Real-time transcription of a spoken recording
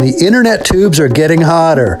The internet tubes are getting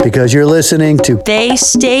hotter because you're listening to Bay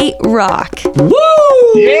State Rock. Woo!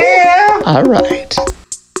 Yeah! All right.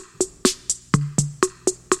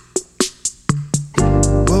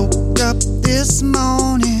 Woke up this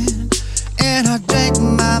morning and I drank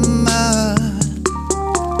my mud.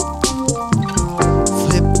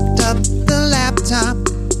 Flipped up the laptop,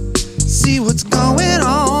 see what's going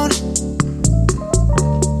on.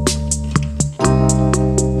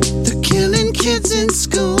 They're killing kids in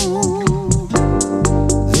school.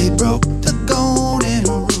 They broke the golden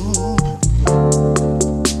rule.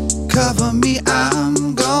 Cover me,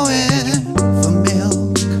 I'm going for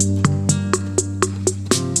milk.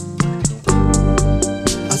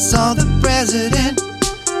 I saw the president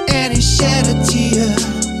and he shed a tear.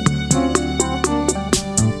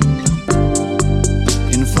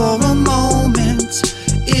 And for a moment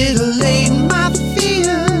it allayed my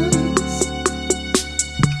fears.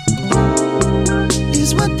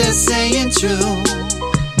 Is what they're saying true?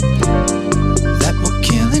 That we're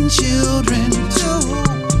killing children too.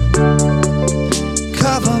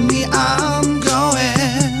 Cover me, I'm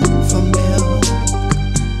going for milk.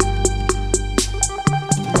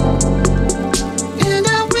 And I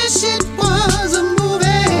wish it was a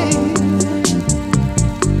movie,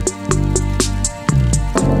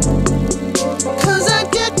 'cause I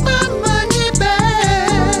get my money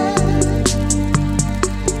back.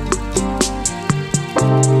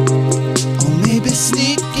 Or maybe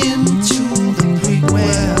sneak into the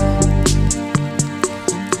prequel.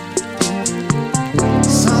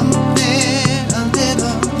 Something a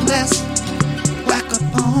little less whack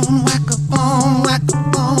upon, whack upon, whack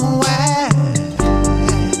upon, whack.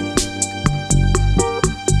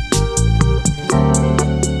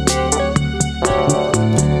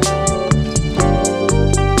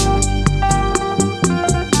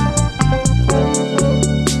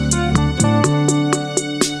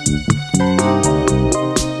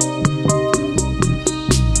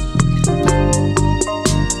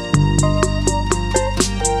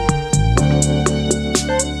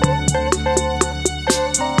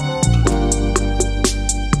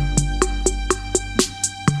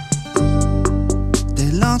 They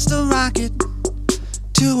launched a rocket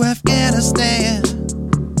to Afghanistan.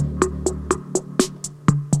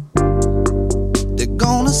 They're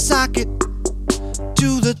gonna sock it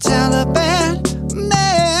to the Taliban,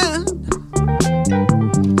 man.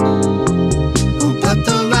 But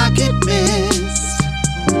the rocket missed,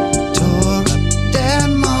 tore up their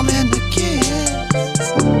mom and the kids.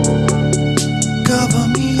 Cover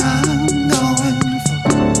me, I'm going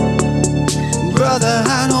for. Brother,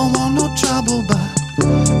 I don't want no trouble, but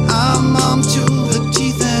I'm armed to the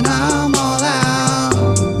teeth and I'm all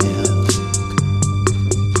out of milk.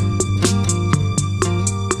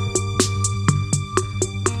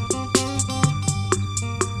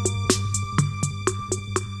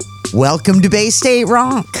 Welcome to Bay State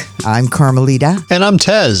Rock. I'm Carmelita, And I'm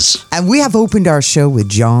Tez. and we have opened our show with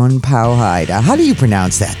John Pauhaida. How do you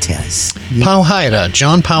pronounce that, Tez? Pauhaida,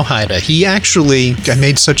 John Pauhaida. He actually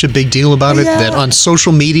made such a big deal about it that on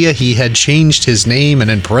social media he had changed his name,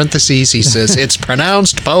 and in parentheses he says it's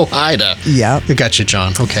pronounced Pauhaida. Yep. I got you,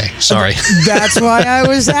 John. Okay, sorry. That's why I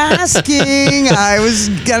was asking. I was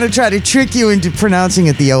going to try to trick you into pronouncing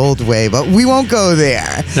it the old way, but we won't go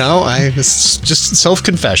there. No, it's just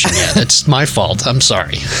self-confession. Yeah, it's my fault. I'm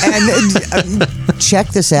sorry. And check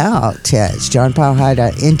this out, Tez. John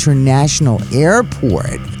Pauhaida International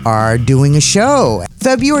Airport are doing a show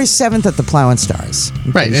February 7th at the Plow and Stars.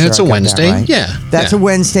 I'm Right, pretty and it's sure a I got that Wednesday. right. Yeah. That's yeah. a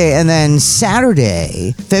Wednesday. And then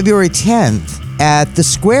Saturday, February 10th, at the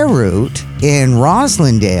Square Root in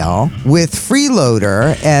Roslindale with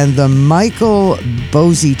Freeloader and the Michael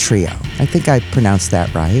Bosey Trio. I think I pronounced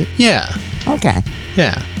that right. Yeah. Okay.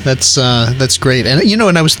 Yeah, that's great. And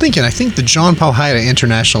and I was thinking, I think the John Pauhaida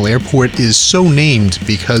International Airport is so named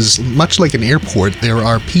because, much like an airport, there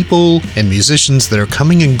are people and musicians that are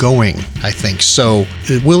coming and going, I think. So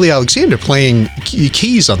Willie Alexander playing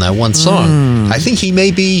keys on that one song, I think he may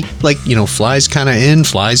be like, flies kind of in,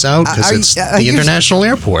 flies out, because it's the international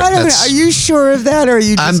airport. I don't know. Are you sure of that, or are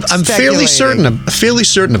you just I'm fairly certain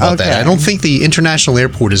about that. Okay. I don't think the international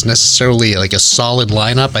airport is necessarily like a solid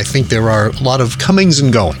lineup. I think there are a lot of comings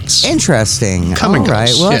and goings. Interesting. Come and All right.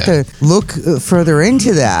 goes, We'll have to look further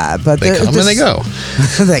into that. But They come and they go.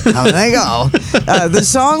 They come and they go. The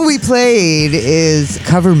song we played is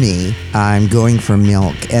Cover Me, I'm Going for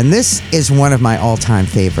Milk. And this is one of my all-time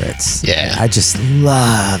favorites. Yeah. I just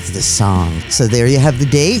love the song. So there you have the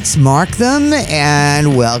dates. Mark them,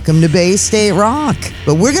 and welcome to Bay State Rock.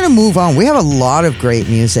 But we're going to move on. We have a lot of great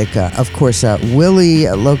music. Of course, Willie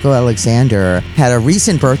Loco Alexander had a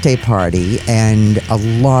recent birthday party, and a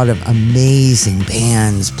lot of amazing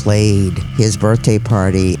bands played his birthday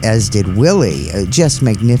party, as did Willie. Just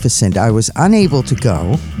magnificent. I was unable to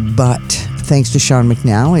go, but thanks to Sean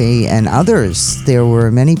McNally and others, there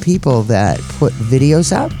were many people that put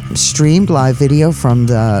videos up, streamed live video from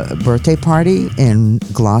the birthday party in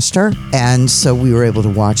Gloucester. And so we were able to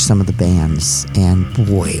watch some of the bands. And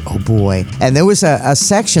boy, oh boy. And there was a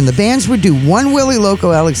section, the bands would do one Willie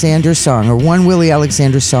Loco Alexander song or one Willie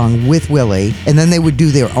Alexander song with Willie, and then they would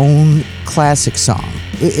do their own classic song.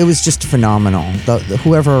 It was just phenomenal.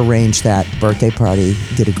 Whoever arranged that birthday party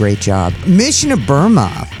did a great job. Mission of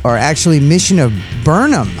Burma, or actually Mission of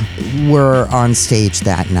Burnham, were on stage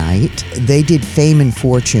that night. They did Fame and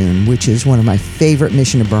Fortune, which is one of my favorite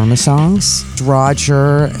Mission of Burma songs.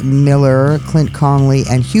 Roger Miller, Clint Conley,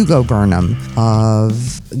 and Hugo Burnham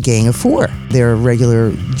of Gang of Four. Their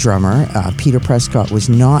regular drummer, Peter Prescott, was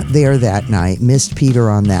not there that night. Missed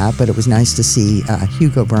Peter on that, but it was nice to see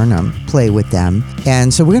Hugo Burnham play with them.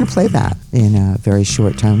 And so we're going to play that in a very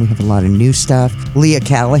short time. We have a lot of new stuff. Leah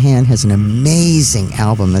Callahan has an amazing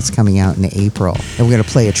album that's coming out in April, and we're going to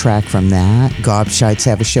play a track from that. Gobshites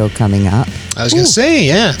have a show coming up. I was going to say,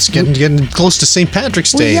 yeah, it's getting close to St.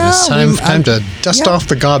 Patrick's Day. Well, yeah, it's time to dust off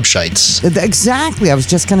the gobshites. Exactly. I was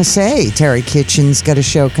just going to say, Terry Kitchen's got a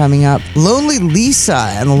show coming up. Lonely Lisa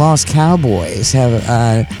and the Lost Cowboys have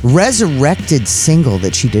a resurrected single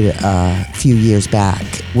that she did a few years back.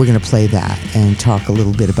 We're going to play that and talk a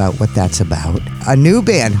little bit about what that's about. A new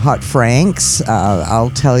band, Hot Franks. I'll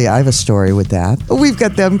tell you, I have a story with that. We've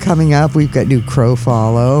got them coming up. We've got new Crow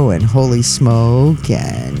Follow and Holy Smoke,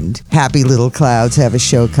 and Happy Little Clouds have a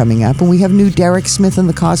show coming up. And we have new Derek Smith and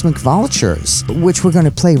the Cosmic Vultures, which we're going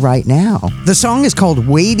to play right now. The song is called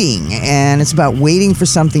Waiting, and it's about waiting for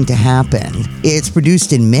something to happen. It's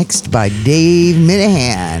produced and mixed by Dave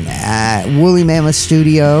Minahan at Woolly Mammoth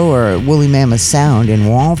Studio, or Woolly Mammoth Sound in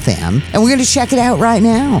Waltham. And we're going to check it out right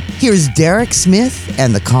now. Here's Derek Smith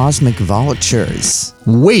and the Cosmic Vultures.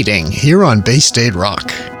 Waiting here on Bay State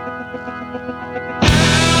Rock.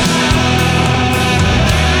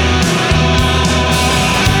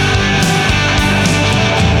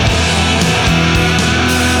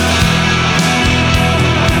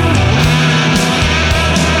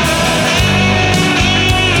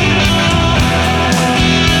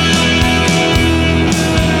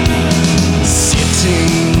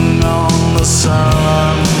 Sitting on the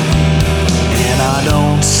sun, and I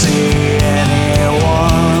don't see anyone.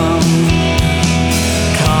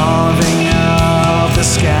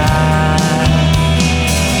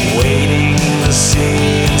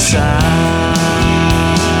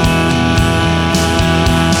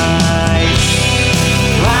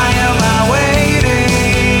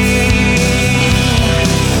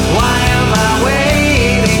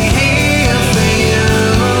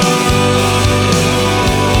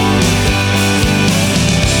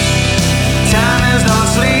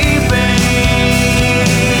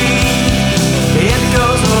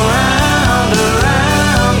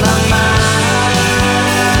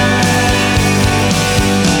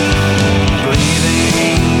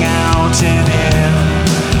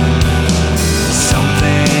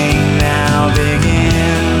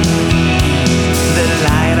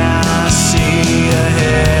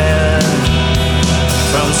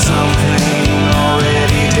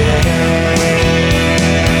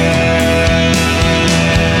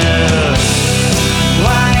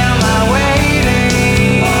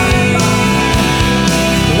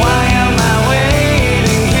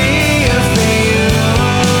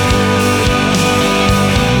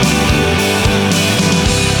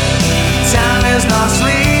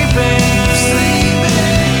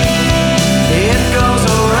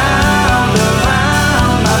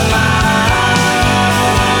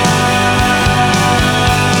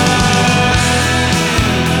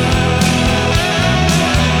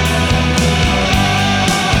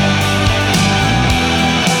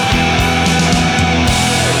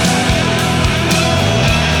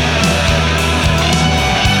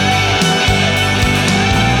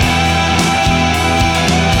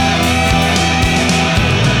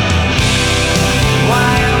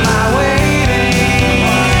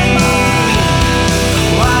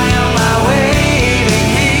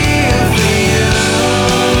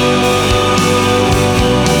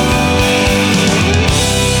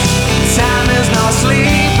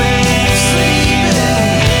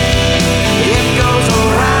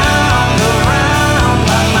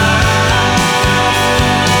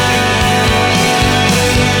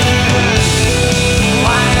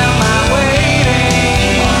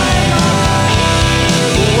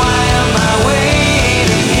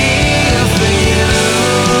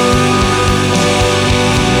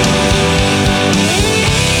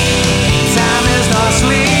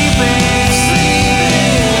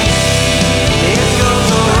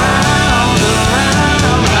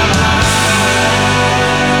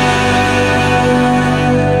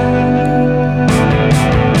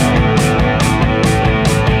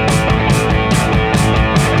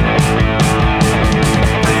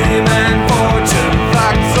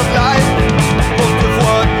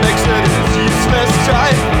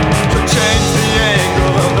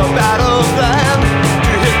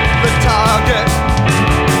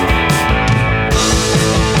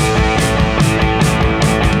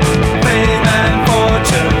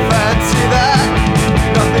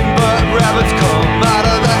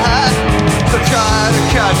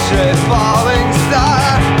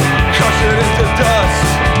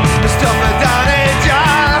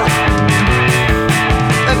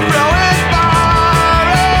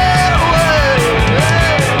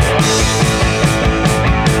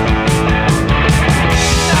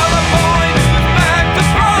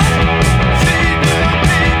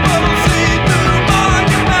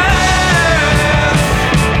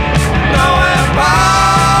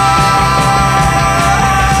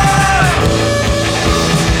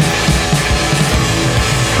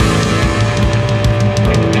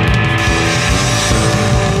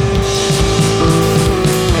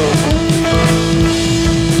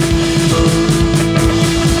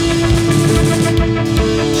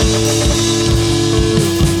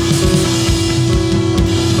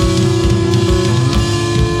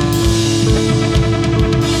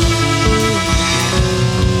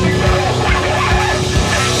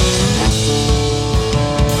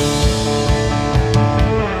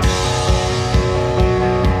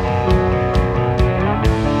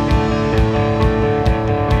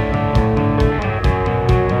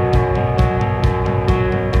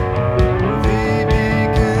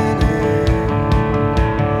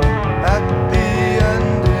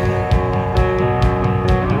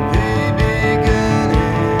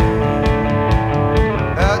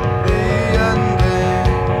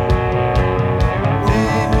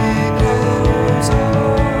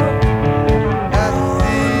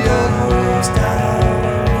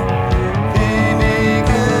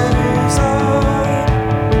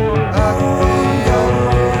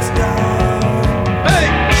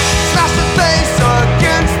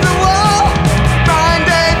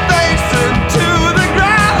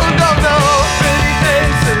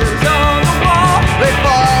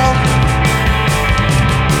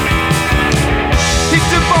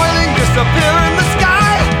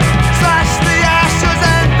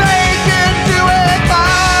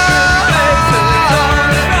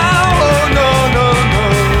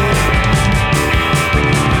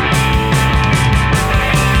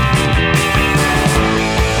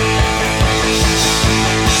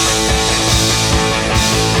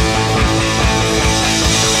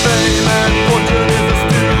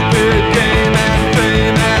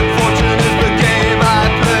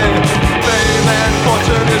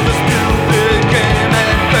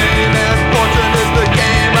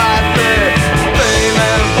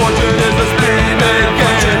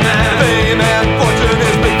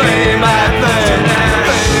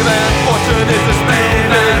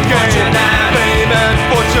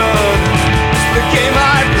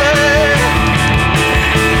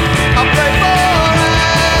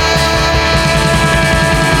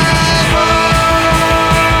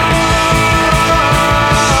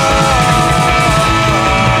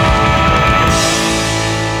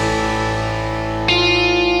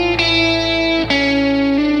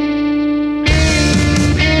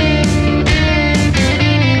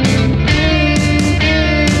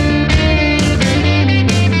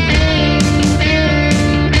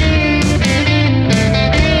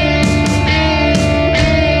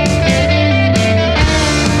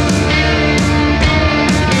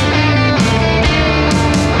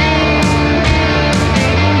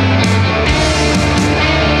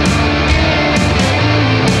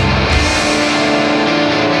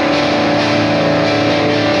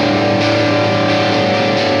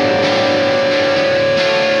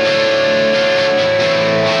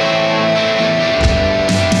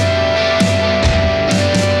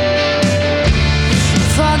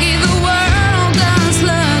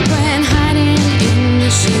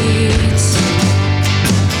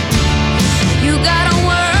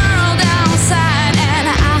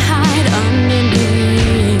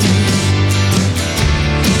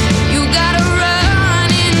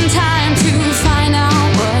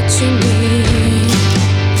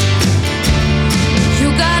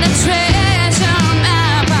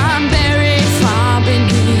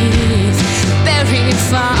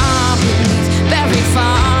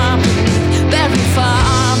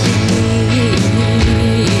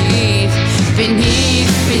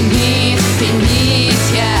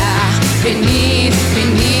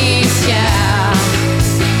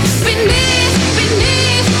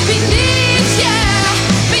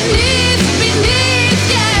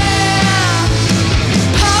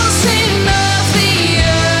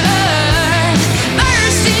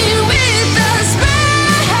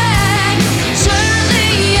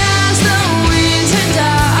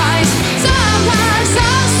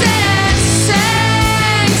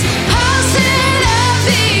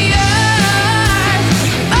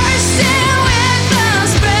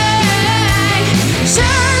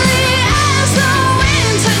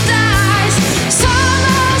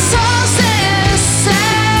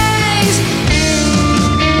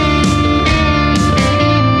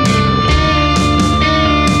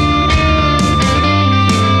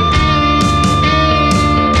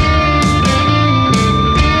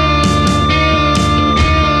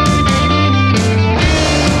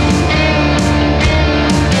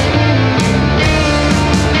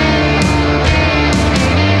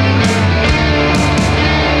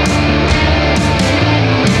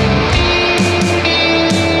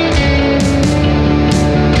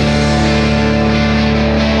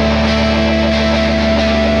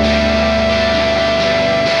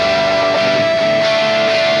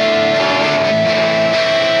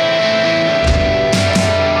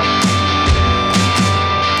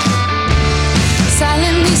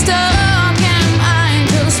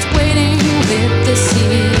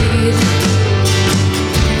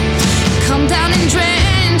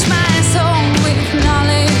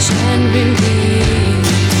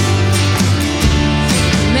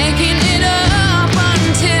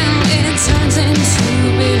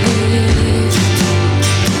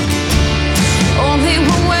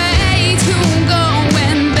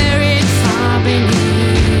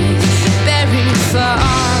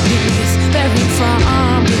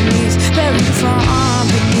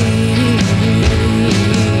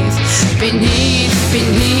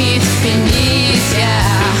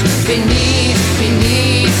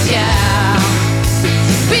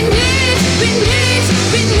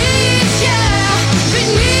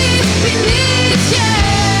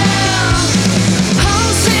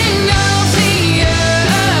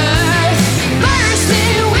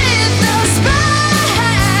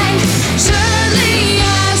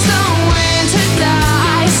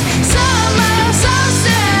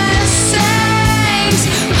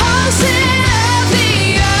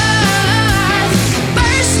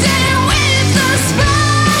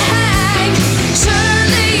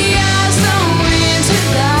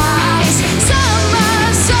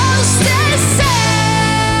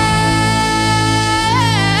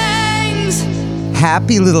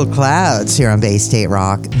 Happy Little Clouds here on Bay State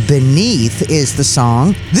Rock. Beneath is the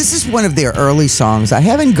song. This is one of their early songs. I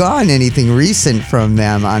haven't gotten anything recent from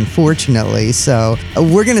them, unfortunately, so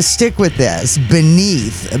we're going to stick with this.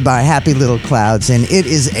 Beneath by Happy Little Clouds, and it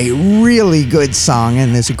is a really good song,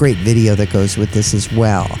 and there's a great video that goes with this as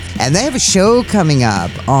well. And they have a show coming up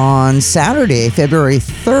on Saturday, February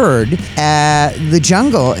 3rd at the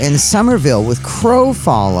Jungle in Somerville with Crow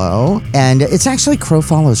Follow, and it's actually Crow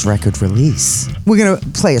Follow's record release. We're going to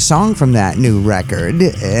play a song from that new record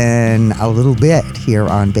in a little bit here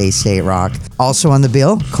on Bay State Rock. Also on the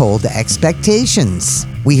bill, Cold Expectations.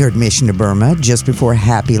 We heard Mission to Burma just before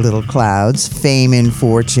Happy Little Clouds, Fame and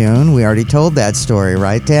Fortune. We already told that story,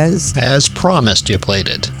 right, Des? As promised, you played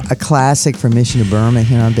it. A classic for Mission to Burma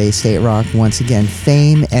here on Bay State Rock. Once again,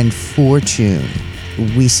 Fame and Fortune.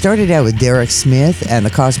 We started out with Derek Smith and the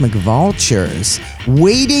Cosmic Vultures.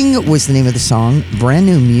 Waiting was the name of the song. Brand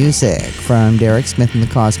new music from Derek Smith and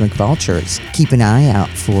the Cosmic Vultures. Keep an eye out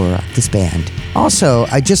for this band. Also,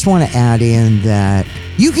 I just want to add in that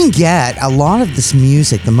you can get a lot of this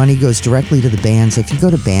music. The money goes directly to the bands. If you go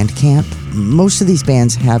to Bandcamp, most of these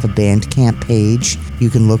bands have a Bandcamp page. You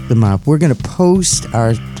can look them up. We're going to post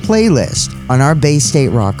our playlist on our Bay State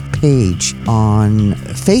Rock page on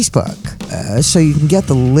Facebook. So you can get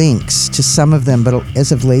the links to some of them, but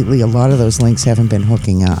as of lately, a lot of those links haven't been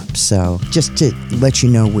hooking up. So just to let you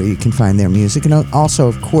know where you can find their music, and also,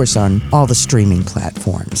 of course, on all the streaming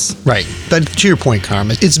platforms. Right. But to your point,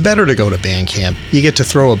 Carm, it's better to go to Bandcamp. You get to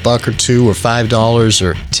throw $1 or $2 or $5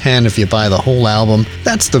 or $10 if you buy the whole album.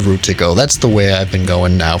 That's the route to go. That's the way I've been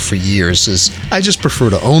going now for years. Is I just prefer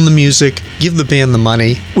to own the music, give the band the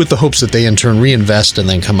money, with the hopes that they in turn reinvest and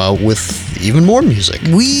then come out with even more music.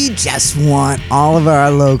 We just want all of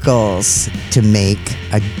our locals to make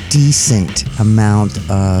a decent amount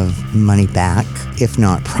of money back, if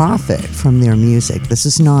not profit, from their music. This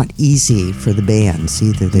is not easy for the bands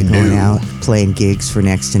either. They're going out playing gigs for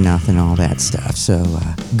next to nothing, all that stuff. So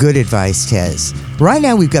good advice, Tez. Right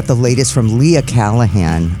now we've got the latest from Leah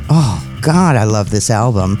Callahan. Oh, God, I love this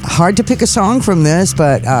album. Hard to pick a song from this,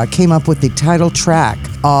 but came up with the title track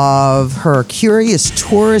of her Curious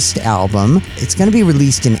Tourist album. It's going to be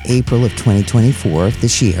released in April of 2024,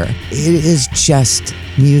 this year. It is just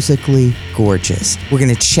musically gorgeous. We're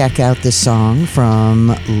going to check out this song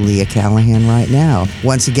from Leah Callahan right now.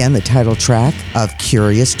 Once again, the title track of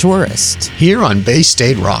Curious Tourist. Here on Bay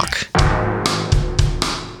State Rock.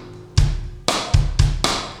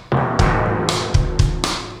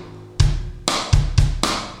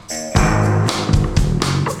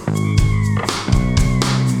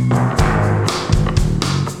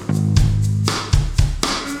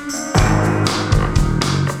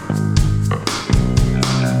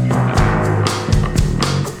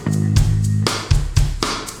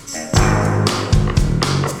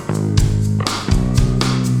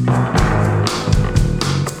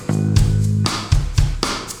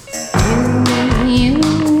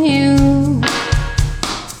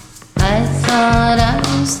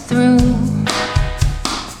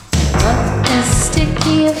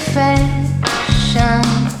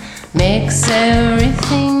 Makes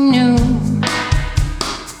everything new.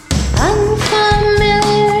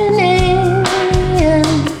 Unfamiliar name,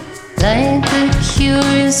 like a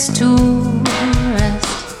curious tourist.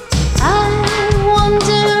 I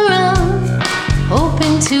wander around,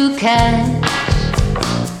 hoping to catch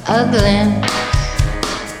a glimpse.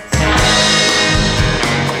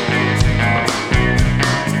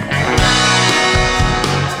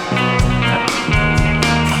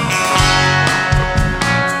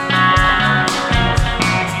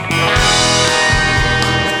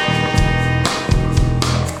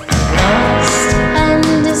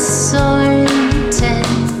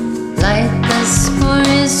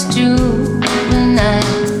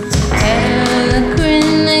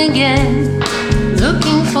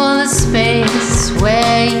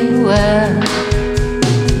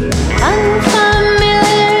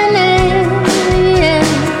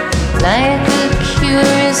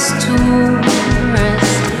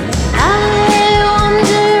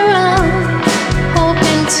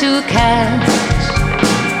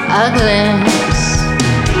 A glimpse.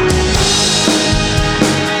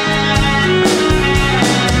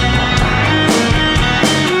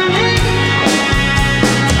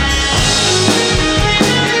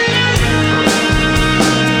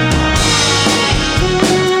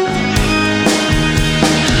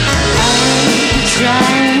 I'm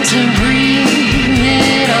trying to breathe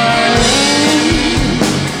it all in.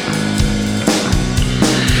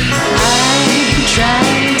 I'm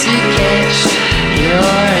trying to catch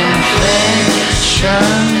your infection.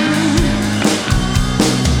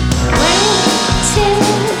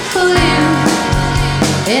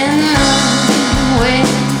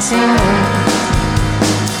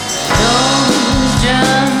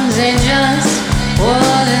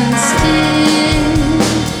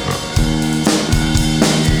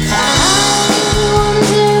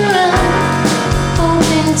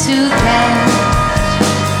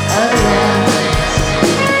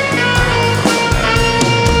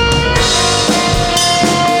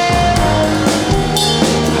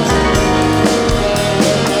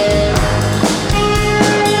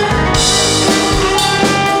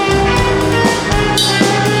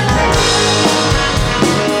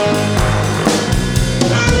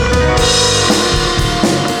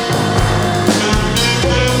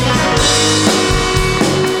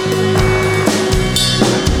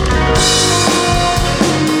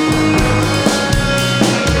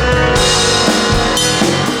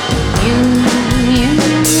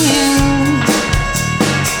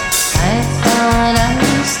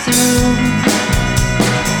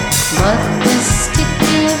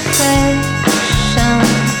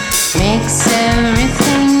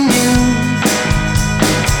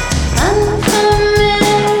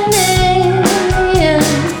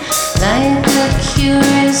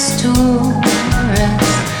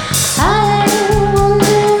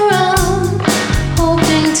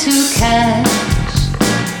 catch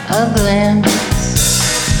a glimpse.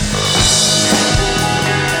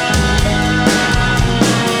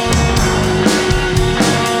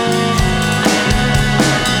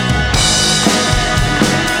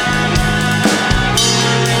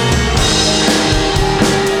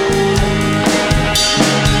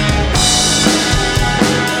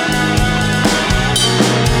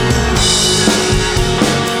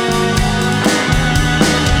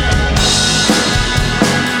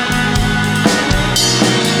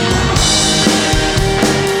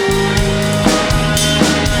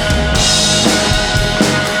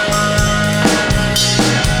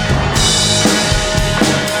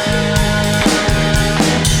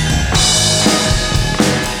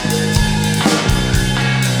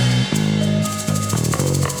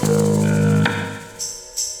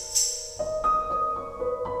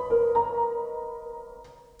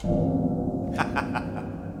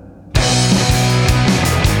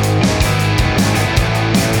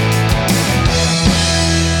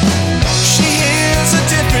 She hears a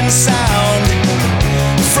different sound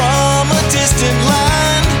from a distant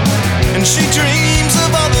land, and she dreams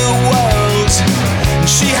of other worlds, and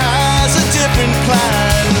she has a different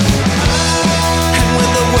plan. And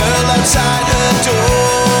with the world outside her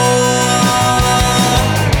door,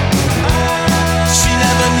 she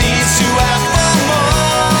never needs to ask for more.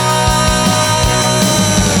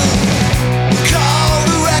 Call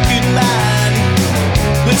the record man,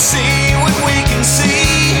 let's see what we can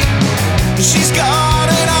see. She's got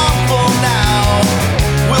it all for now.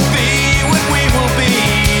 We'll be what we will be.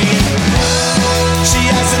 She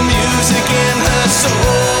has the music in her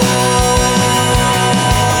soul.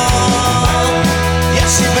 Yeah,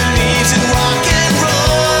 she believes in rock and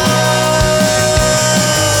roll.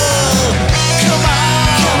 Come on,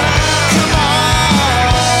 come on.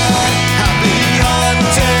 Happy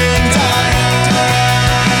hunting time.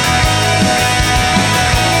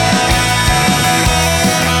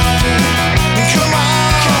 Come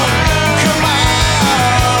on, come on,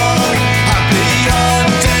 happy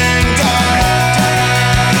hunting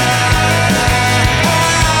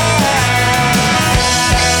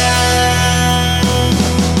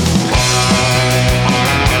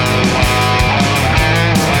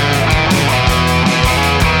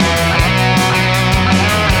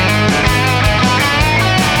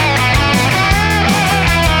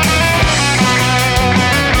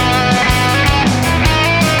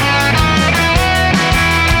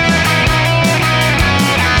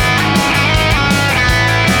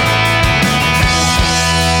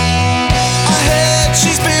I heard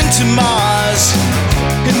she's been to Mars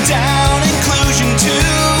and down inclusion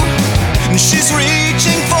too, and she's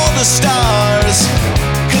reaching for the stars,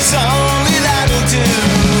 'cause only that'll do.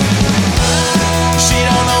 She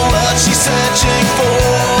don't know what she's searching for.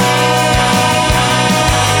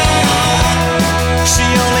 She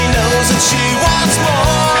only knows that she wants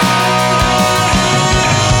more.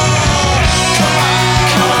 Come on,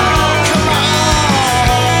 come on,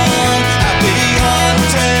 happy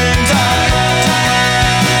hunting time.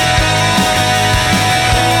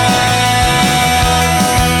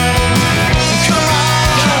 Come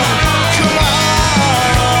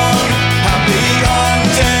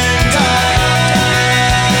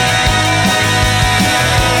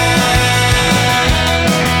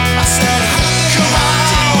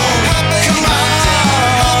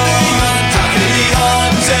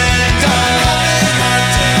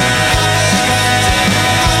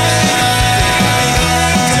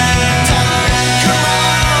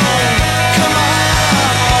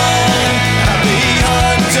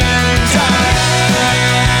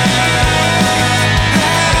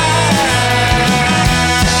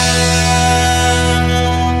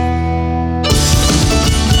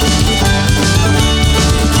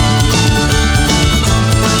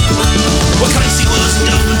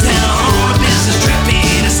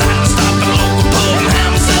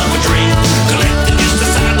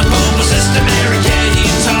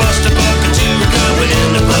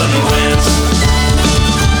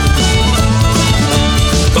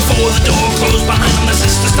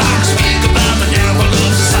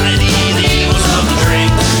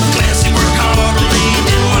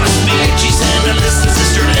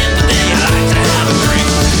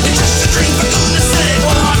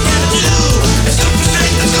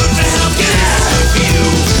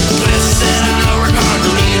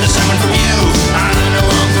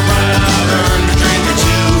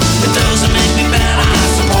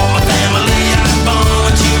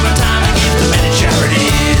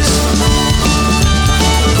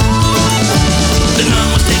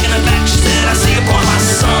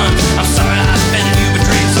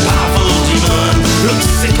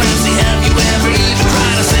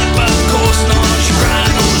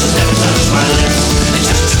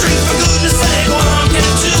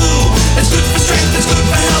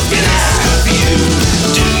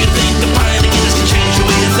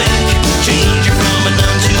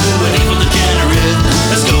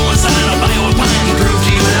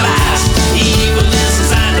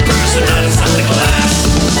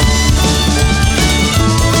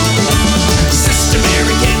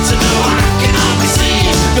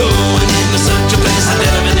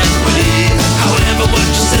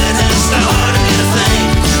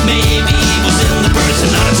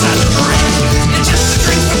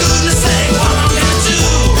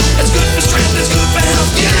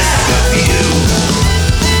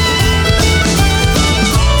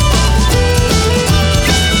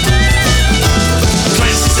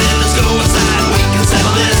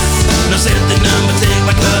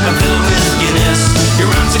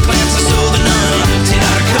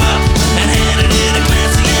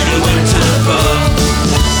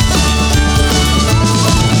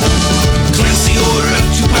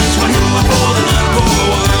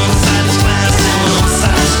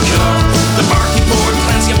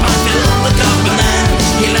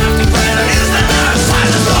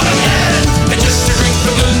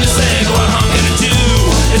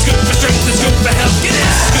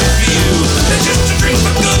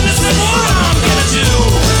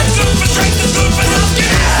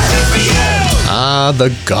are the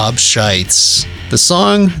Gobshites. The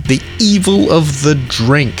song, The Evil of the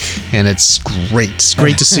Drink. And it's great. It's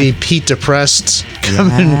great to see Pete Depressed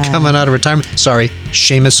coming out of retirement. Sorry,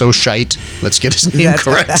 Seamus O'Shite. Let's get his name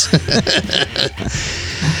correct.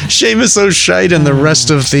 Seamus O'Shite and the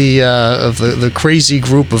rest of the crazy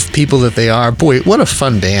group of people that they are. Boy, what a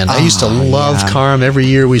fun band. I used to love Carm. Every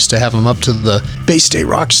year we used to have them up to the Bay State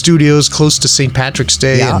Rock Studios close to St. Patrick's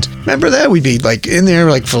Day. Yeah. And remember that? We'd be like in there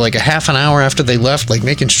like for like a half an hour after they left, like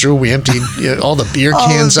making sure we emptied all the beer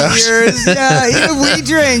cans out. Beers, yeah, we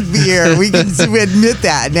drink beer. We can admit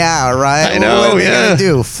that now, right? I know, what are we gonna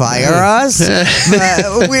do? Fire us?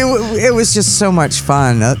 But it was just so much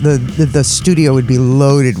fun. The studio would be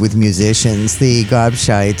loaded with musicians. The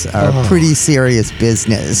Gobshites are pretty serious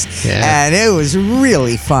business, and it was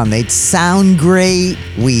really fun. They'd sound great.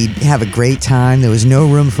 We'd have a great time. There was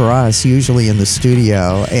no room for us usually in the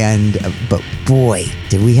studio, but boy,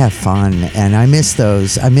 did we have fun. And I miss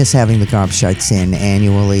those. I miss having the Gobshites in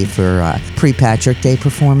annually for pre-Patrick Day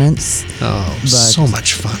performance. Oh, so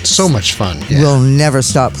much fun. So much fun. Yeah. We'll never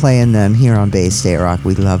stop playing them here on Bay State Rock.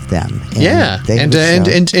 We love them.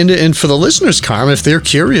 And And for the listeners, Carm, if they're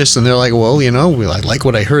curious and they're like, well, I like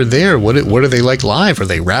what I heard there. What are they like live? Are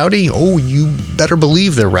they rowdy? Oh, you better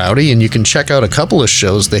believe they're rowdy. And you can check out a couple of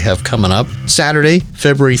shows they have coming up. Saturday,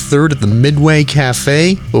 February 3rd at the Midway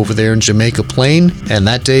Cafe over there in Jamaica Plain. And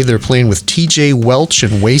that day they're playing with TJ Welch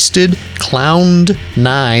and Wasted, Clowned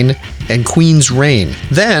 9, and Queen's Reign.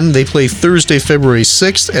 Then they play Thursday, February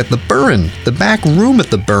 6th at the Burren, the back room at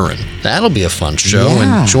the Burren. That'll be a fun show.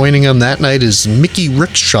 Yeah. And joining them that night is Mickey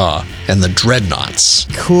Rickshaw and the Dreadnoughts.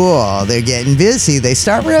 Cool. They're getting busy. They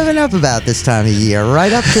start revving up about this time of year,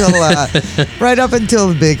 right up till right up until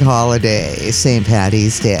the big holiday, St.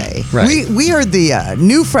 Patty's Day. Right. We heard the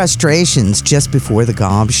New Frustrations just before the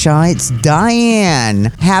Gobshites. Diane,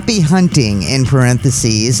 Happy Hunting in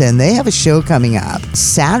parentheses, and they have a show coming up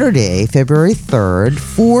Saturday, February 3rd,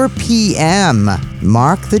 4 p.m.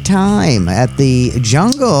 Mark the time at the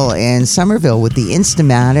Jungle in Somerville with the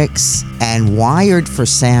Instamatics and Wired for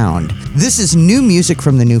Sound. This is new music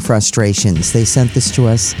from the New Frustrations. They sent this to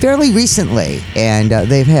us fairly recently, and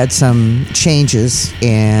they've had some changes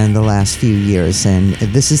in the last few years, and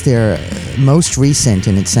this is their most recent,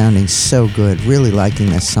 and it's sounding so good. Really liking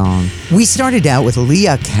this song. We started out with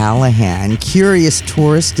Leah Callahan. Curious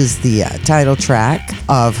Tourist is the title track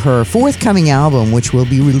of her forthcoming album, which will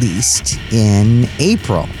be released in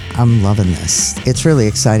April. I'm loving this. It's really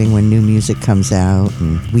exciting when new music comes out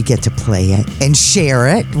and we get to play it and share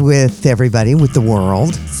it with everybody, with the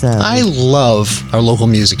world. So I love our local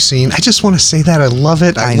music scene. I just want to say that. I love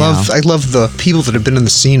it. I love the people that have been in the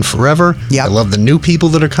scene forever. Yep. I love the new people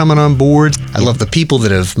that are coming on board. I love the people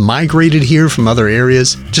that have migrated here from other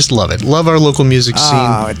areas. Just love it. Love our local music scene.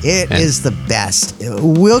 Oh, it is the best.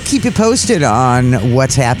 We'll keep you posted on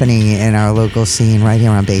what's happening in our local scene right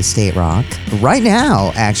here on Bay State Rock. Right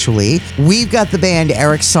now, actually, we've got the band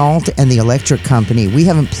Eric Salt and the Electric Company. We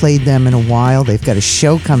haven't played them in a while. They've got a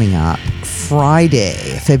show coming up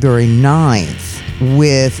Friday, February 9th.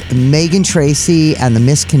 With Megan Tracy and the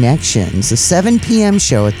Misconnections, a 7 p.m.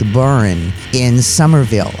 show at the Burren in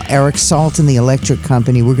Somerville. Eric Salt and the Electric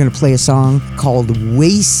Company. We're going to play a song called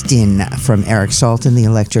Wastin' from Eric Salt and the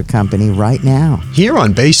Electric Company right now. Here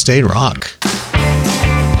on Bay State Rock.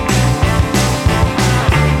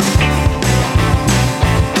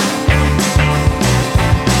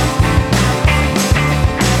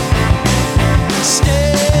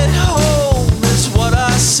 Staying home is what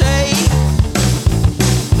I say.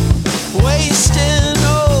 Wasting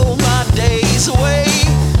all my days away.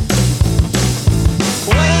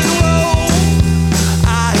 When in Rome, I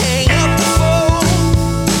hang up the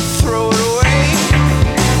phone, throw it away.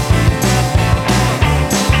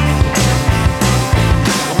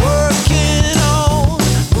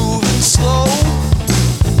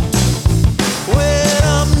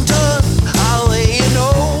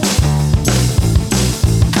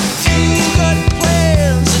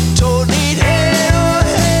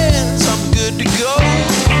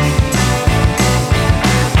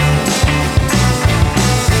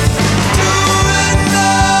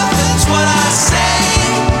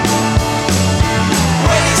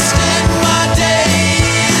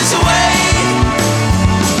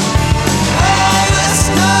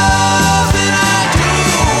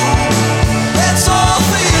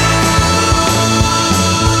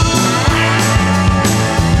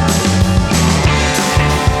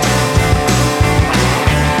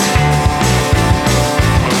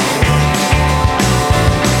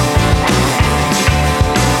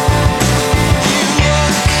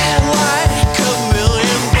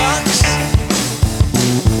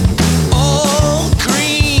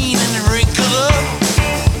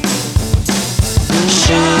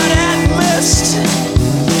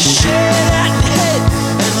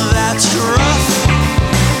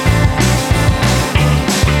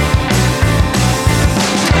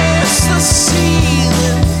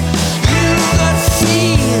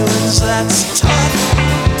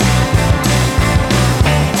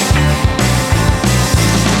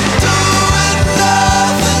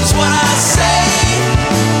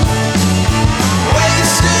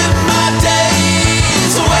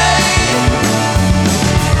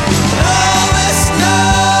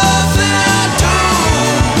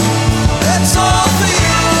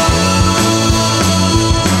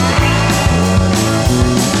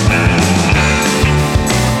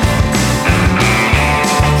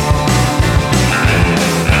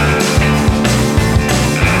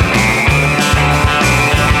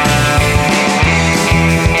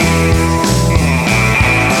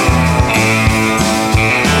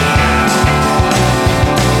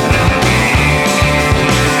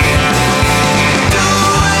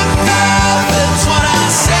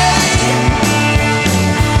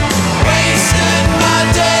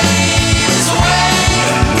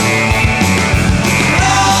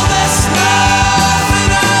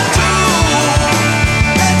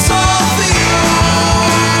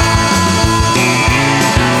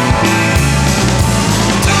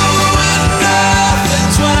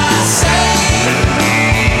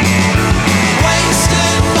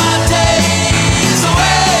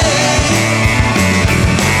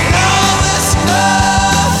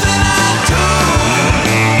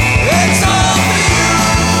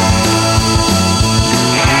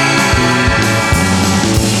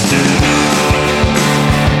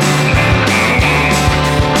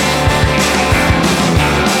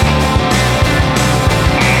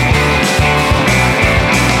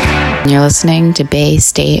 You're listening to Bay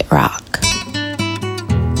State Rock.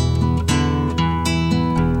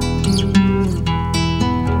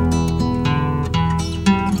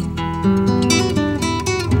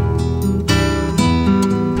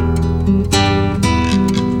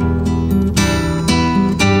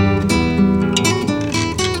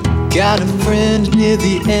 Got a friend near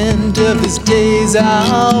the end of his days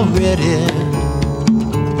already.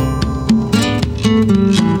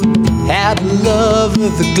 Had love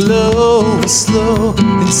with the glow, was slow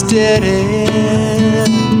and steady.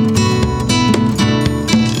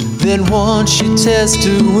 Then once she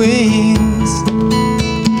tested her wings,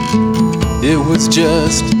 it was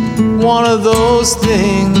just one of those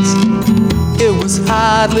things. It was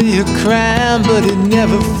hardly a crime, but it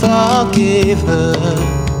never forgave her.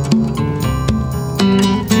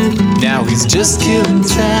 Now he's just killing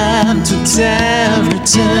time till time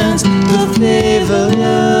returns the favor.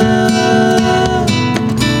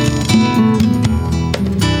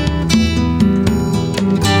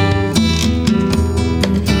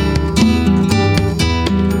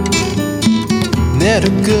 Met a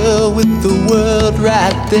girl with the world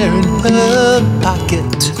right there in her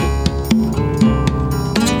pocket.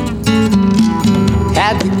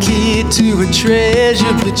 Had the key to a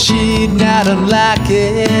treasure, but she'd not unlock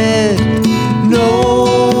it.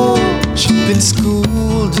 No, she'd been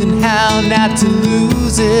schooled in how not to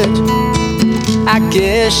lose it. I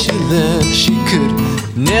guess she learned she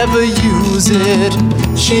could never use it.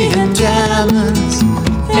 She had diamonds,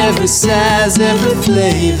 every size, every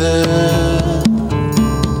flavor.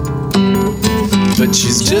 But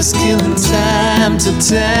she's just killing time till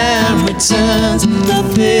time returns the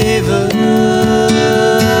favor.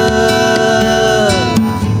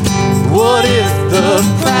 What if the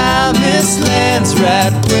promised land's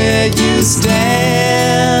right where you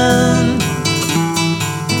stand?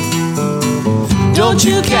 Don't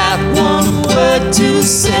you got one word to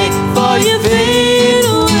say for you fade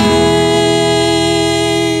away?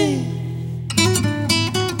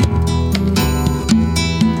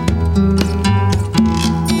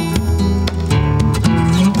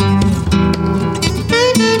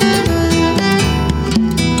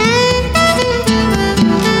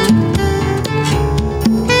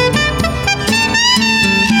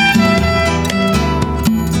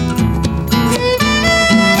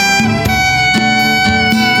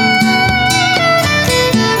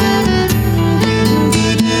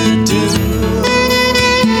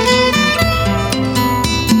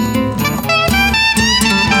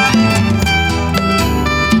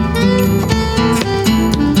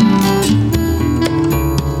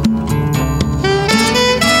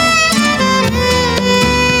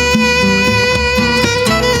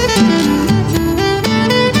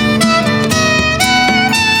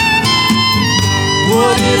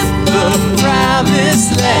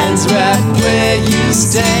 Land's right where you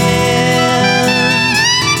stand.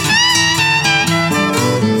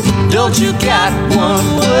 Don't you got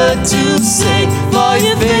one word to say for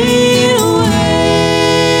you fade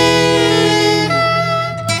away?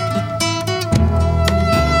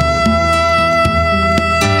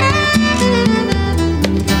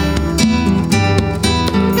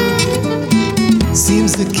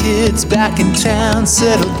 Seems the kids back in town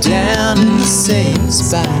settled down in the same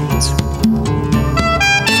spot.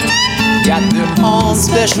 Got their own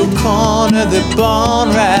special corner, they're born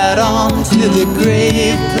right on to the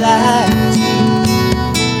grave plot.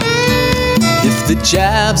 If the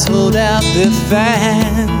jobs hold out, they're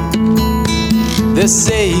fine. They're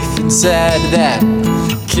safe inside that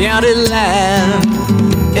county line.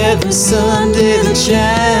 Every Sunday the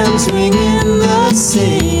chimes ring in the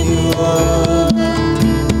Savior.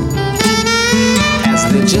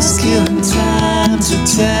 As they're just killing time till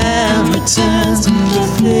time returns the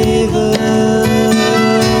favor.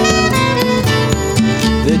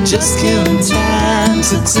 They're just killing time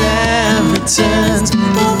till time returns the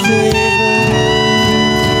favor.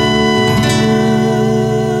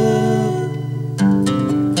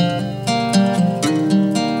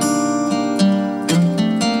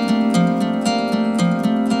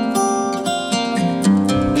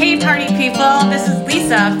 Hey party people, this is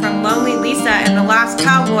Lisa from Lonely Lisa and the Last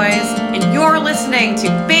Cowboys, and you're listening to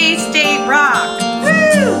Bay State Rock.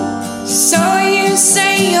 Woo! So you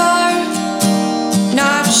say you're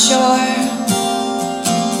not sure,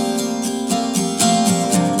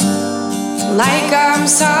 like I'm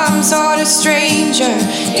some sort of stranger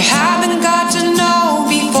you haven't got to know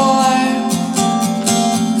before.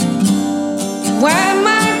 When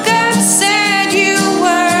my gut said you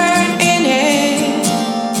weren't in it,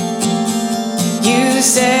 you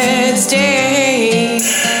said stay.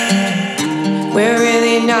 We're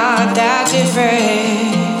really not that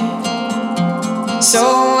different. So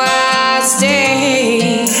I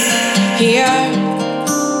stay here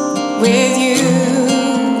with you.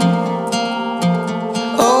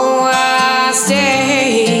 Oh, I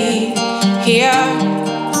stay here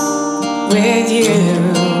with you.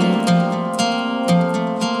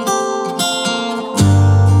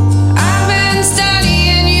 I've been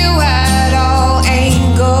studying you at all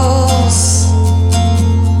angles.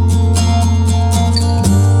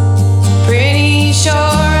 Pretty sure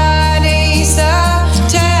I'd ace the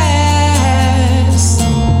test.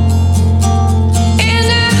 And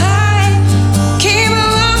I came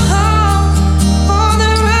along for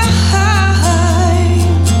the ride.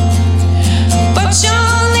 But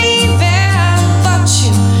you're leaving, but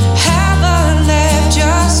you haven't left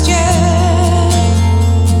just yet.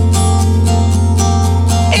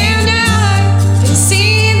 And I can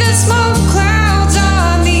see the smoke clouds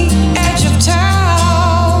on the edge of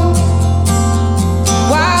town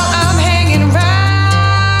while I'm hanging round.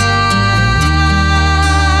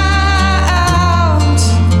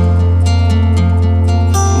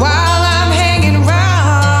 While I'm hanging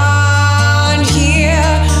round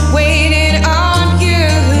here, waiting on you.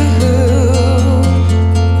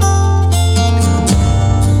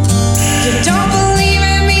 You don't believe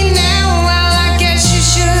in me now? Well, I guess you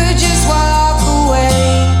should just walk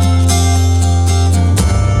away.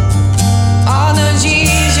 All those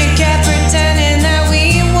years you kept pretending that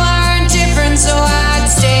we weren't different, so I'd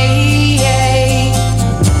stay.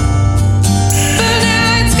 But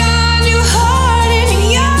now it's gone, you heart, and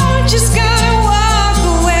you're just gonna walk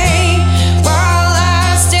away while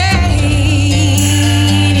I stay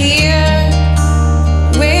here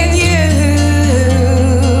with you.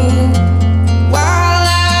 While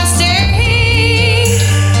I stay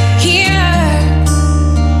here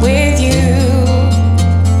with you.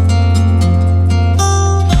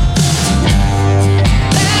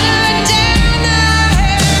 Better down the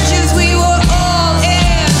hedges we were all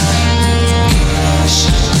in.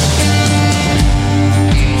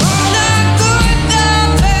 All the good, the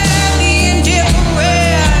bad, the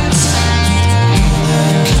indifferent.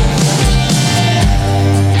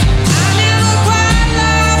 I never quite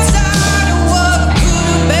lost sight of what could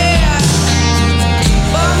have been.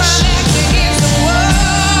 But my back's against the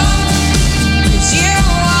wall, 'cause you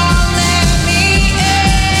won't let me in.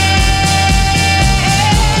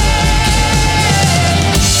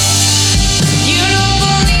 You don't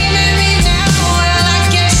believe in me now? Well, I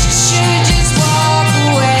guess you should just walk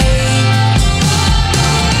away.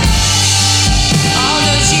 All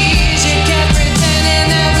those years you kept pretending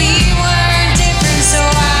that we weren't different, so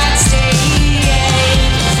I'd stay.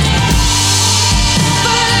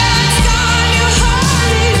 But that's gone, you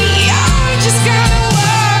heart, and you're just gonna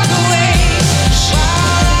walk away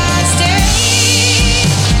while I stay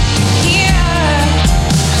here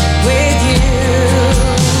with you.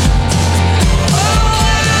 Oh,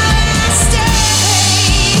 I stay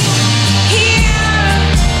here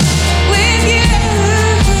with you.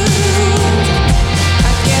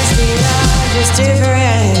 I guess we are just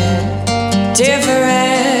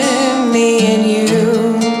different, me and you.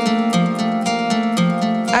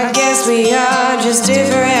 I guess we are just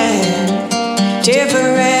different,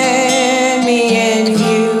 me and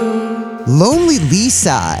you. Lonely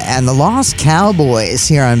Lisa and the Lost Cowboys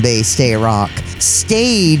here on Bay State Rock.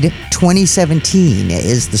 Stayed 2017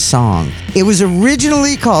 is the song. It was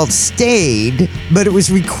originally called Stayed, but it was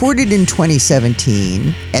recorded in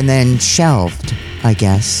 2017 and then shelved, I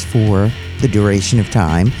guess, for the duration of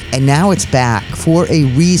time. And now it's back for a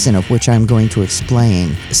reason of which I'm going to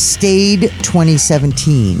explain. Stayed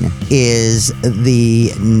 2017 is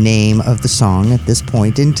the name of the song at this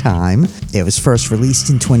point in time. It was first released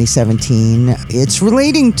in 2017. It's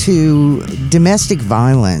relating to domestic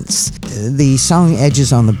violence. The song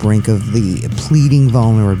edges on the brink of the pleading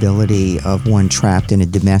vulnerability of one trapped in a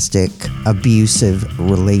domestic abusive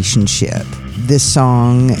relationship. This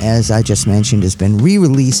song, as I just mentioned, has been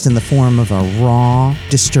re-released in the form of a raw,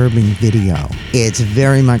 disturbing video. It's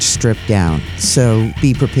very much stripped down, so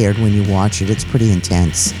be prepared when you watch it. It's pretty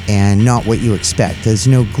intense and not what you expect. There's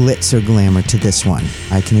no glitz or glamour to this one,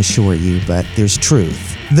 I can assure you, but there's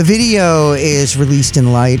truth. The video is released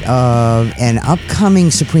in light of an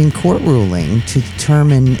upcoming Supreme Court ruling to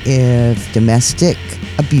determine if domestic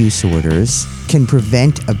abuse orders can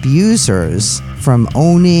prevent abusers from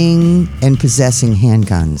owning and possessing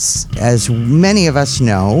handguns. As many of us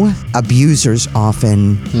know, abusers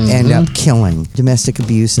often end up killing. Domestic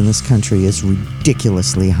abuse in this country is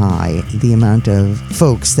ridiculously high. The amount of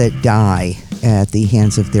folks that die at the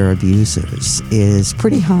hands of their abusers is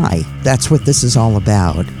pretty high. That's what this is all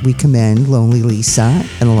about. We commend Lonely Lisa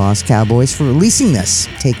and the Lost Cowboys for releasing this,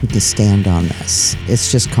 taking a stand on this.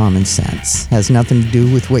 It's just common sense. Has nothing to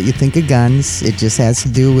do with what you think of guns. It just has to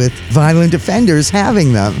do with violent offenders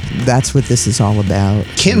having them. That's what this is all about.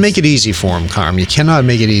 Can't make it easy for them, Carm. You cannot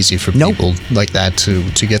make it easy for Nope. people like that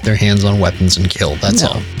to get their hands on weapons and kill. That's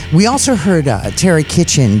all. We also heard Terry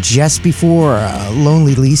Kitchen just before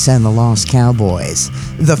Lonely Lisa and the Lost Cowboys.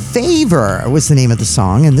 The Favor was the name of the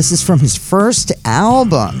song, and this is from his first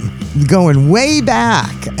album, going way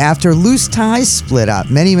back after Loose Ties split up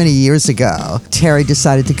many, many years ago. Terry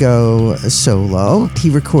decided to go solo. He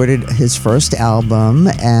recorded his first album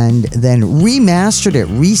and then remastered it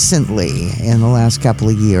recently in the last couple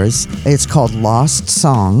of years. It's called Lost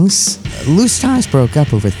Songs. Loose Ties broke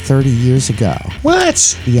up over 30 years ago.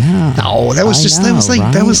 What? Yeah. No, that was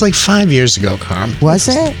that was like 5 years ago, Carm. Was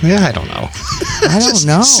it? Yeah, I don't know. I don't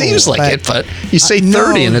know. Seems like it, but you say 30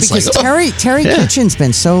 no, and it's like, because Terry yeah. Kitchen's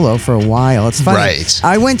been solo for a while. It's funny. Right.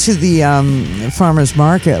 I went to the farmer's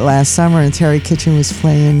market last summer and Terry Kitchen was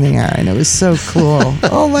playing there, and it was so cool.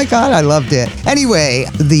 Oh my God, I loved it. Anyway,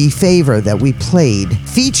 The Favor that we played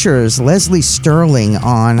features Leslie Sterling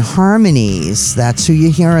on harmonies. That's who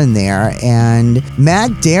you're hearing there, and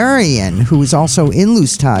Matt Darian, who is also in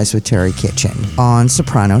Loose Ties with Terry Kitchen, on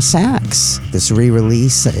soprano sax. This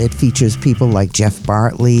re-release, it features people like Jeff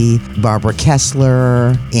Bartley, Barbara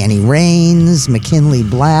Kessler, Annie Raines, McKinley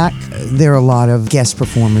Black. There are a lot of guest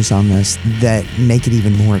performers on this that make it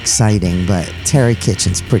even more exciting, but Terry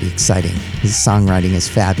Kitchen's pretty exciting. His songwriting is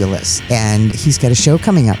fabulous. And he's got a show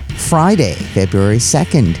coming up Friday, February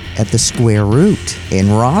 2nd at the Square Root in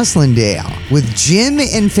Roslindale with Jim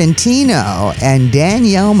Infantino and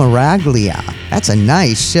Danielle Maraglia. That's a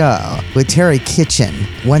nice show with Terry Kitchen.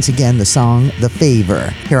 Once again, the song The Favor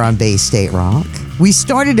here on Bay State Rock. We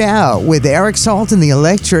started out with Eric Salt and the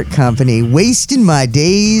Electric Company, Wasting My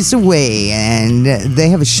Days Away, and they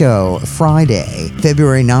have a show Friday,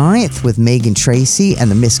 February 9th with Megan Tracy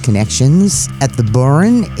and the Misconnections at the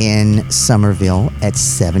Burn in Somerville at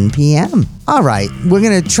 7 p.m. All right, we're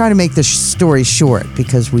going to try to make this story short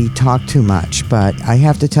because we talk too much, but I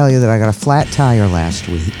have to tell you that I got a flat tire last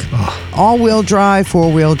week. All-wheel drive,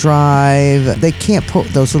 four-wheel drive. They can't put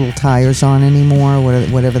those little tires on anymore,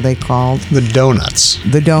 whatever they called. The donuts.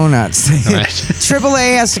 The donuts. Right.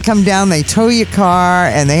 AAA has to come down, they tow your car,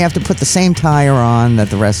 and they have to put the same tire on that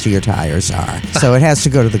the rest of your tires are. So it has to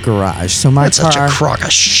go to the garage. So my That's car... such a crock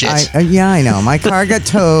of shit. Yeah, I know. My car got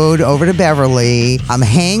towed over to Beverly. I'm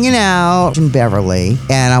hanging out in Beverly,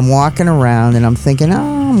 and I'm walking around, and I'm thinking,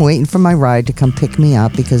 I'm waiting for my ride to come pick me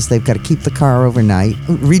up because they've got to keep the car overnight.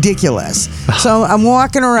 Ridiculous. So I'm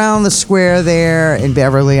walking around the square there in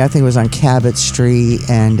Beverly. I think it was on Cabot Street,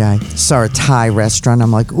 and I saw a Thai restaurant.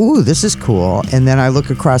 I'm like, ooh, this is cool. And then I look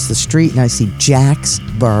across the street, and I see Jack's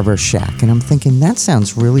Barber Shack, and I'm thinking, that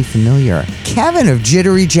sounds really familiar. Kevin of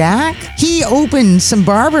Jittery Jack? He opened some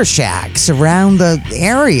barber shacks around the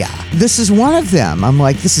area. This is one of them. I'm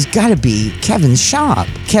like, this has got to be Kevin's shop.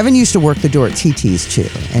 Kevin used to work the door at TT's too,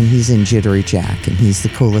 and he's in Jittery Jack, and he's the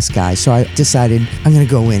coolest guy. So I decided I'm going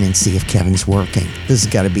to go in and see if Kevin's working. This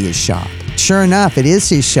has got to be his shop. Sure enough, it is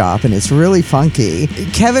his shop, and it's really funky.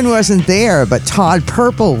 Kevin wasn't there, but Todd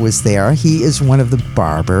Purple was there. He is one of the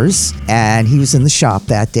barbers, and he was in the shop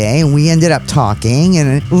that day, and we ended up talking,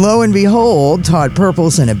 and lo and behold, Todd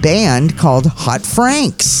Purple's in a band called Hot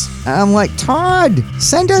Franks. I'm like, Todd,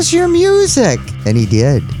 send us your music. And he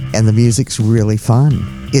did, and the music's really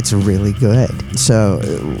fun. It's really good. So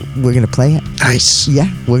we're going to play it. Nice. Yeah,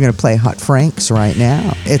 we're going to play Hot Franks right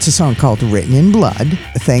now. It's a song called Written in Blood,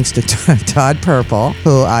 thanks to Todd Purple,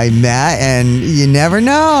 who I met, and you never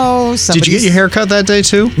know. Did you get your hair cut that day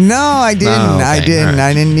too? No, I didn't. Oh, okay. I didn't. All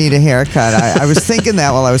right. I didn't need a haircut. I was thinking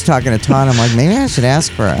that while I was talking to Todd. I'm like, maybe I should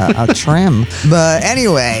ask for a trim. But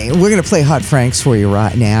anyway, we're going to play Hot Franks for you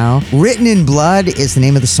right now. Written in Blood is the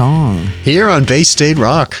name of the song. Here on Bay State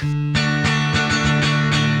Rock.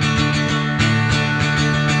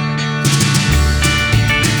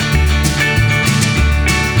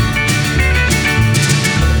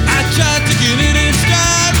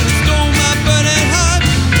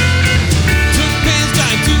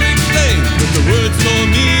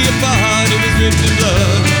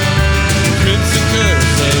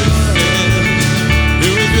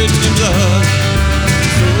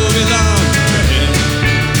 So belong to him.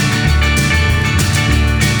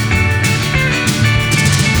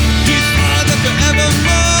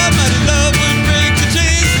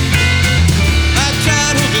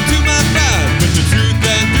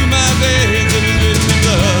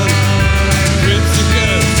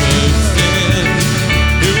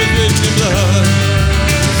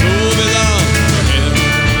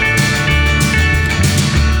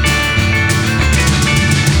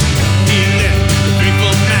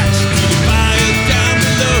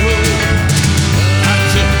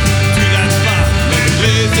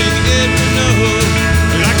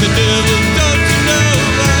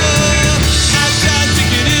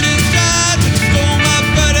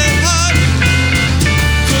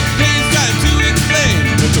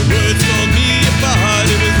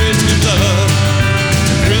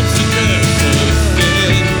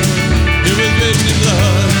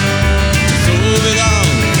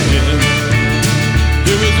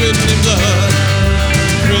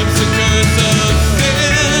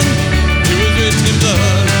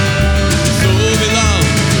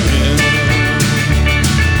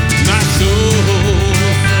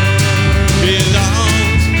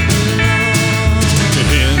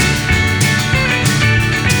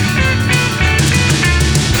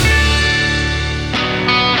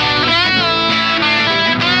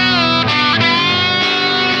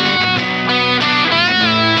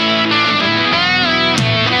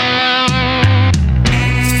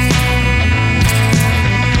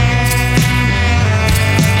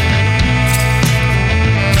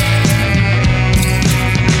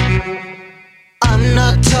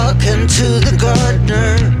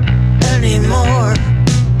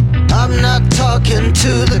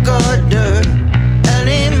 gardener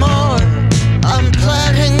anymore. I'm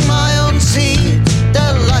planting my own seeds,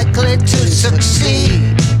 they're likely to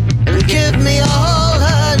succeed and give me all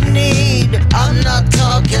I need. I'm not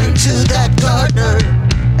talking to that gardener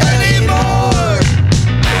anymore.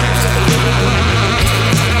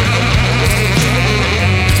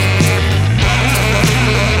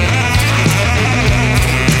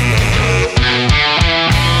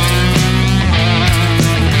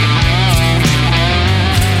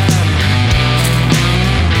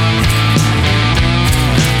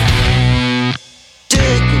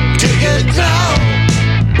 Dig it now.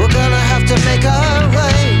 We're gonna have to make our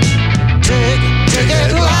way. Dig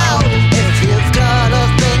it loud. If you've got a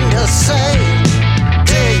thing to say,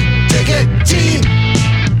 dig it deep.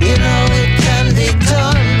 You know it can be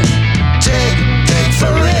done. Dig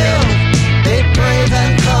for real. Be brave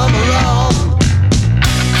and come along.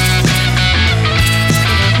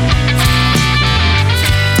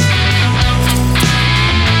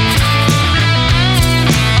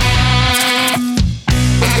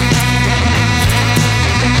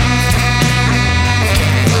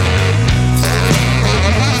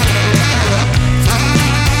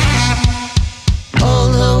 All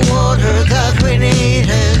the water that we need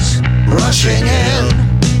is rushing in.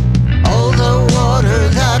 All the water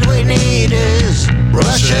that we need is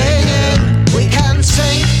rushing in. We can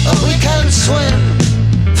sink or we can swim,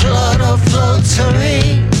 flood or float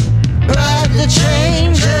serene. Ride the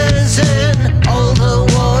changes in. All the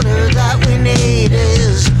water that we need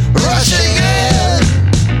is rushing in.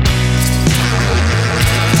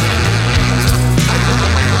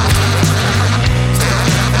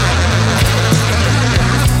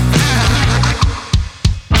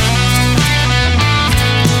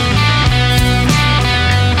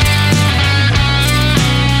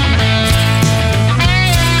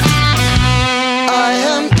 I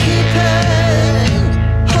am keeping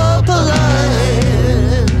hope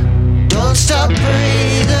alive. Don't stop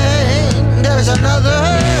breathing. There's another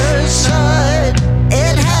side.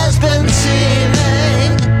 It has been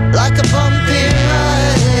seeming like a bumpy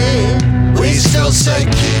ride. We still say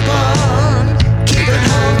keep on, keeping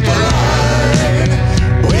hope alive.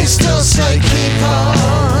 We still say keep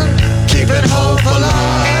on, keeping hope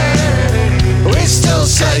alive. We still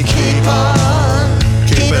say keep on,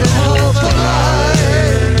 keeping hope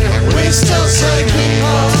alive. We still say keep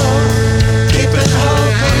on, keeping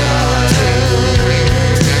hope alive.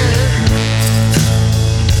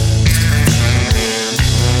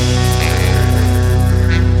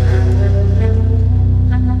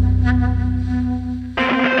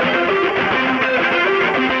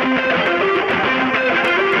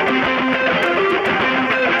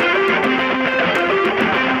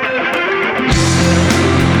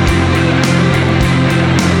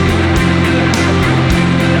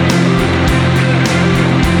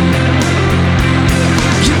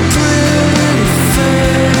 Your pretty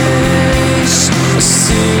face, I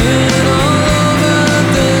see it all over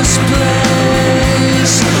this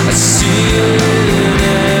place. I see it in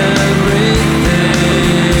everything,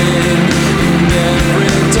 in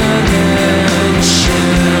every dimension.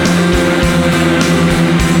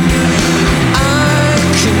 I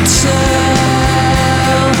can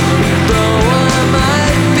tell, though I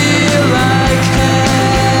might feel like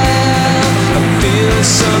hell, I feel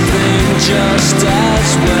something just as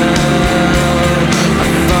well. I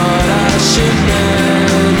thought I should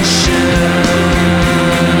mention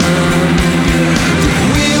that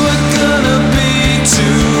we were gonna be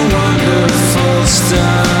two wonderful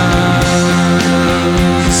stars.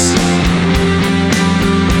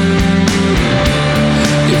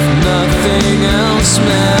 If nothing else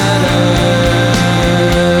matters,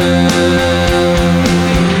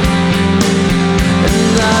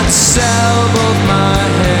 and I'd sell both my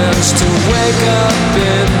hands to wake up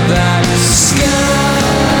in that sky.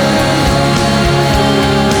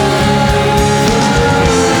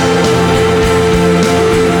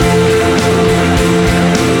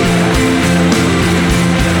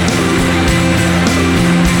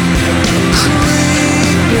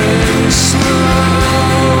 Creeping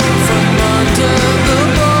slow from under the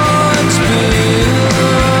boards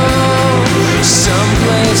below,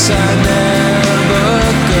 someplace I never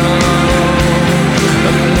go.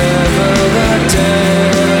 I'm never that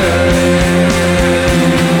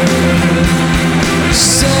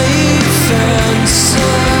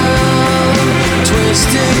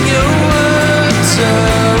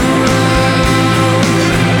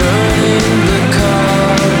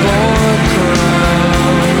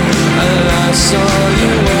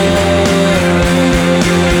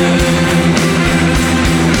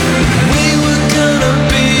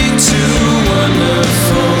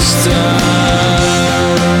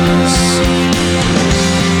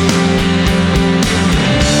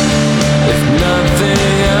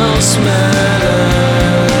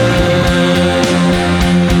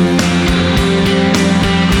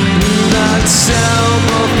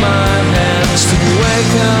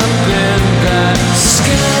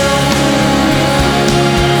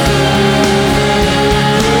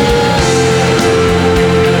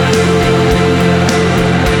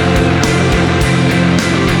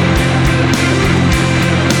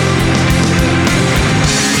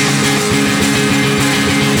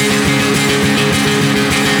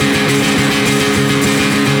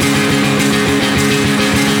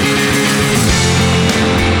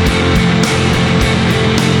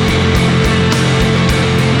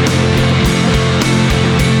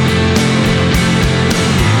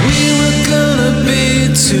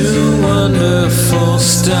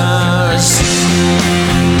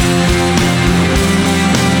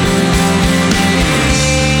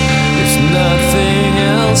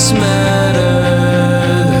lives matter.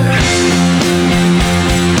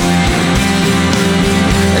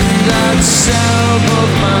 And I'd sell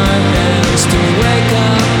both my hands to wake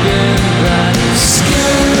up in that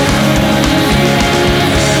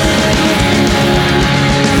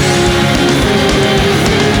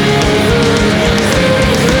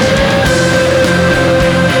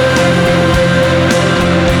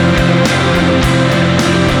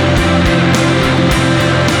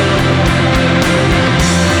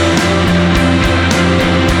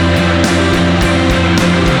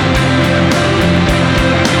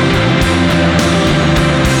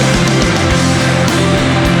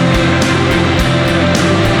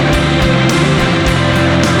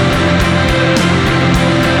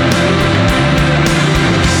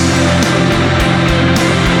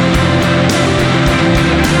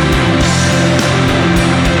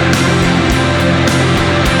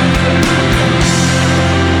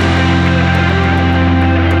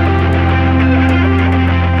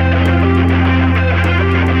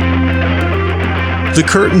The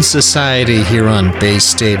Curtain Society here on Bay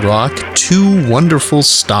State Rock, Two Wonderful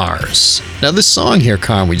Stars. Now this song here,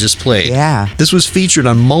 Carm, we just played. Yeah. This was featured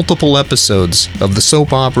on multiple episodes of the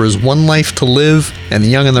soap operas One Life to Live and The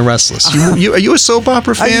Young and the Restless. Are you a soap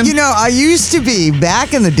opera fan? I used to be.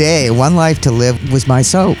 Back in the day, One Life to Live was my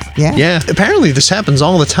soap. Yeah. Yeah, apparently this happens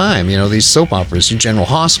all the time, these soap operas. General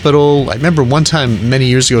Hospital. I remember one time many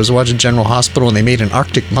years ago I was watching General Hospital and they made an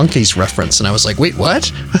Arctic Monkeys reference and I was like, wait, what?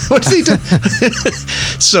 What did they do?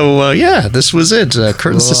 So, this was it.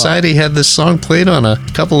 Curtain Society had this song played on a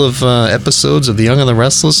couple of episodes of The Young and the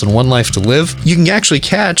Restless and One Life to Live. You can actually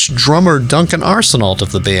catch drummer Duncan Arsenault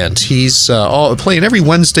of the band. He's playing every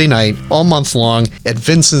Wednesday night, all month long, at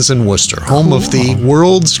Vincent's in Worcester, home of the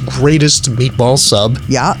world's greatest meatball sub.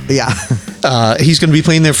 Yeah. He's going to be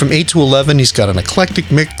playing there from 8 to 11. He's got an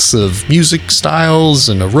eclectic mix of music styles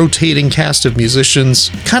and a rotating cast of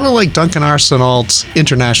musicians, kind of like Duncan Arsenault's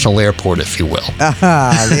International Airport, if you will.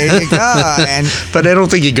 There you go. But I don't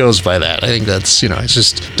think he goes by that. I think that's, it's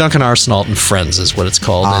just Duncan Arsenault and Friends is what it's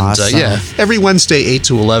called. Awesome. And every Wednesday, 8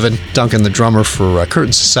 to 11, Duncan, the drummer for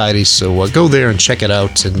Curtain Society. So go there and check it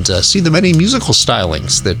out and see the many musical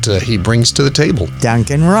stylings that he brings to the table.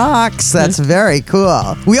 Duncan rocks. That's very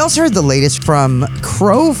cool. We also heard the latest from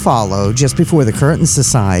Crow Follow just before the Curtain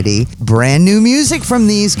Society. Brand new music from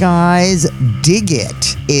these guys. Dig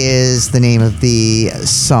It is the name of the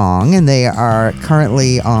song, and they are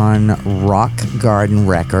currently on Rock Garden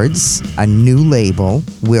Records, a new label.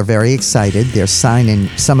 We're very excited. They're signing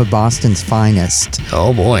some of Boston's finest.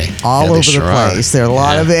 Oh boy. All over sure the place. There are a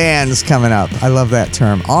lot of bands coming up. I love that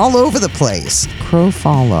term. All over the place. Crow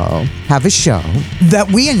Follow have a show that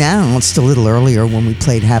we announced a little earlier when we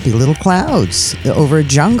played Happy Little Clouds over at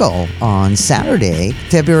Jungle on Saturday,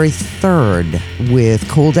 February 3rd, with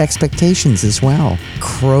Cold Expectations as well.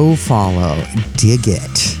 Crow Follow, Dig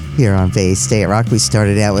It. Here on Bay State Rock, we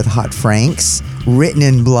started out with Hot Franks, Written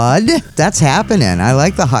in Blood. That's happening. I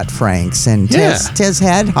like the Hot Franks, and Tez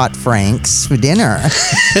had Hot Franks for dinner,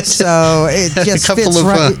 so it just fits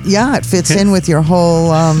right. It fits in with your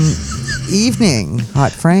whole evening.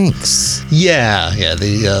 Hot Franks. Yeah.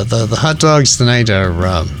 The hot dogs tonight are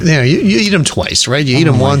you eat them twice, right? You eat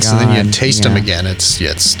them once and then you taste them again. It's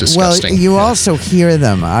disgusting. Well, you also hear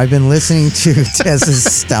them. I've been listening to Tez's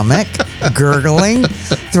stomach gurgling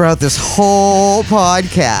throughout this whole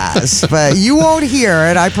podcast, but you won't hear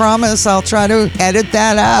it. I promise I'll try to edit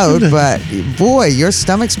that out, but boy, your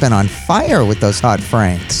stomach's been on fire with those Hot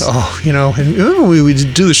Franks. Oh, and remember we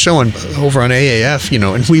would do the show over on AAF,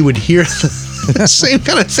 and we would hear the same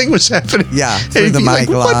kind of thing was happening. Yeah, through the mic live.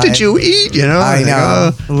 What did you eat? I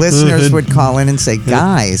know. Listeners would call in and say,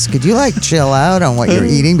 guys, could you chill out on what you're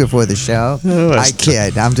eating before the show? I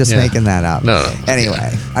kid. I'm just making that up. No.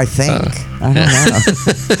 Anyway, I think. I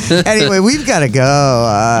don't know. Anyway, we've got to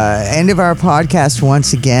go. End of our podcast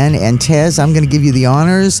once again. And Tez, I'm going to give you the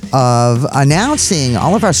honors of announcing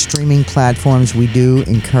all of our streaming platforms. We do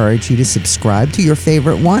encourage you to subscribe to your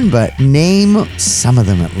favorite one, but name some of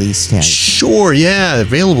them at least, Tez. Sure, yeah.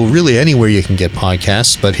 Available really anywhere you can get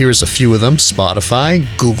podcasts, but here's a few of them. Spotify,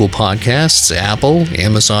 Google Podcasts, Apple,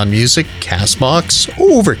 Amazon Music, CastBox,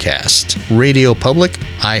 Overcast, Radio Public,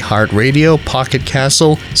 iHeartRadio, Pocket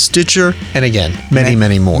Castle, Stitcher, and again,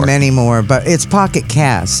 many more. Many more, but it's Pocket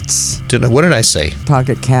Casts. What did I say?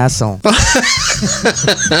 Pocket Castle. it's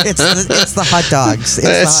the hot dogs.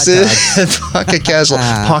 It's the hot dogs. Pocket Castle.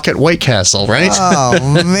 Pocket White Castle, right? Oh,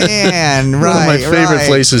 man. Right, One of my favorite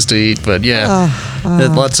places to eat, but yeah.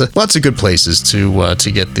 Lots of good places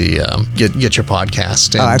to get the get your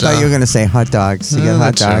podcast. And, I thought you were going to say hot dogs. To get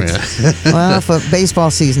hot dogs. Well,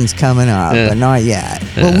 baseball season's coming up, but not yet.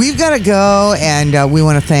 Well, we've got to go, and we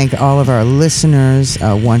want to thank all of our listeners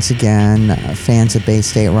once again, fans of Bay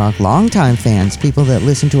State Rock, longtime fans, people that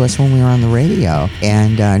listened to us when we were on the radio,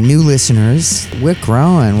 and new listeners. We're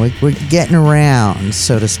growing. We're getting around,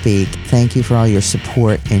 so to speak. Thank you for all your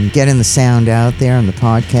support and getting the sound out there and the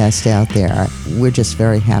podcast out there. We're just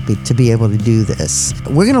very happy to be able to do this.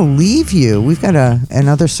 We're going to leave you. We've got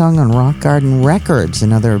another song on Rock Garden Records,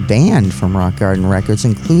 another band from Rock Garden Records,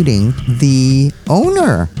 including the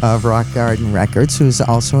owner of Rock Garden Records, who's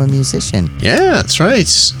also a musician. Yeah, that's right.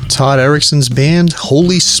 Todd Erickson's band,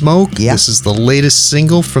 Holy Smoke. Yeah. This is the latest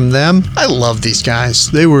single from them. I love these guys.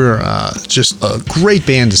 They were just a great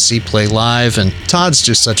band to see play live, and Todd's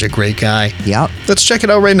just such a great guy. Yep. Let's check it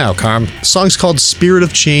out right now, Carm. The song's called Spirit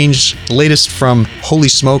of Change, the latest from Holy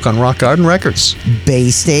Smoke on Rock Garden Records. Bay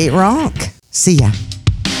State Rock. See ya.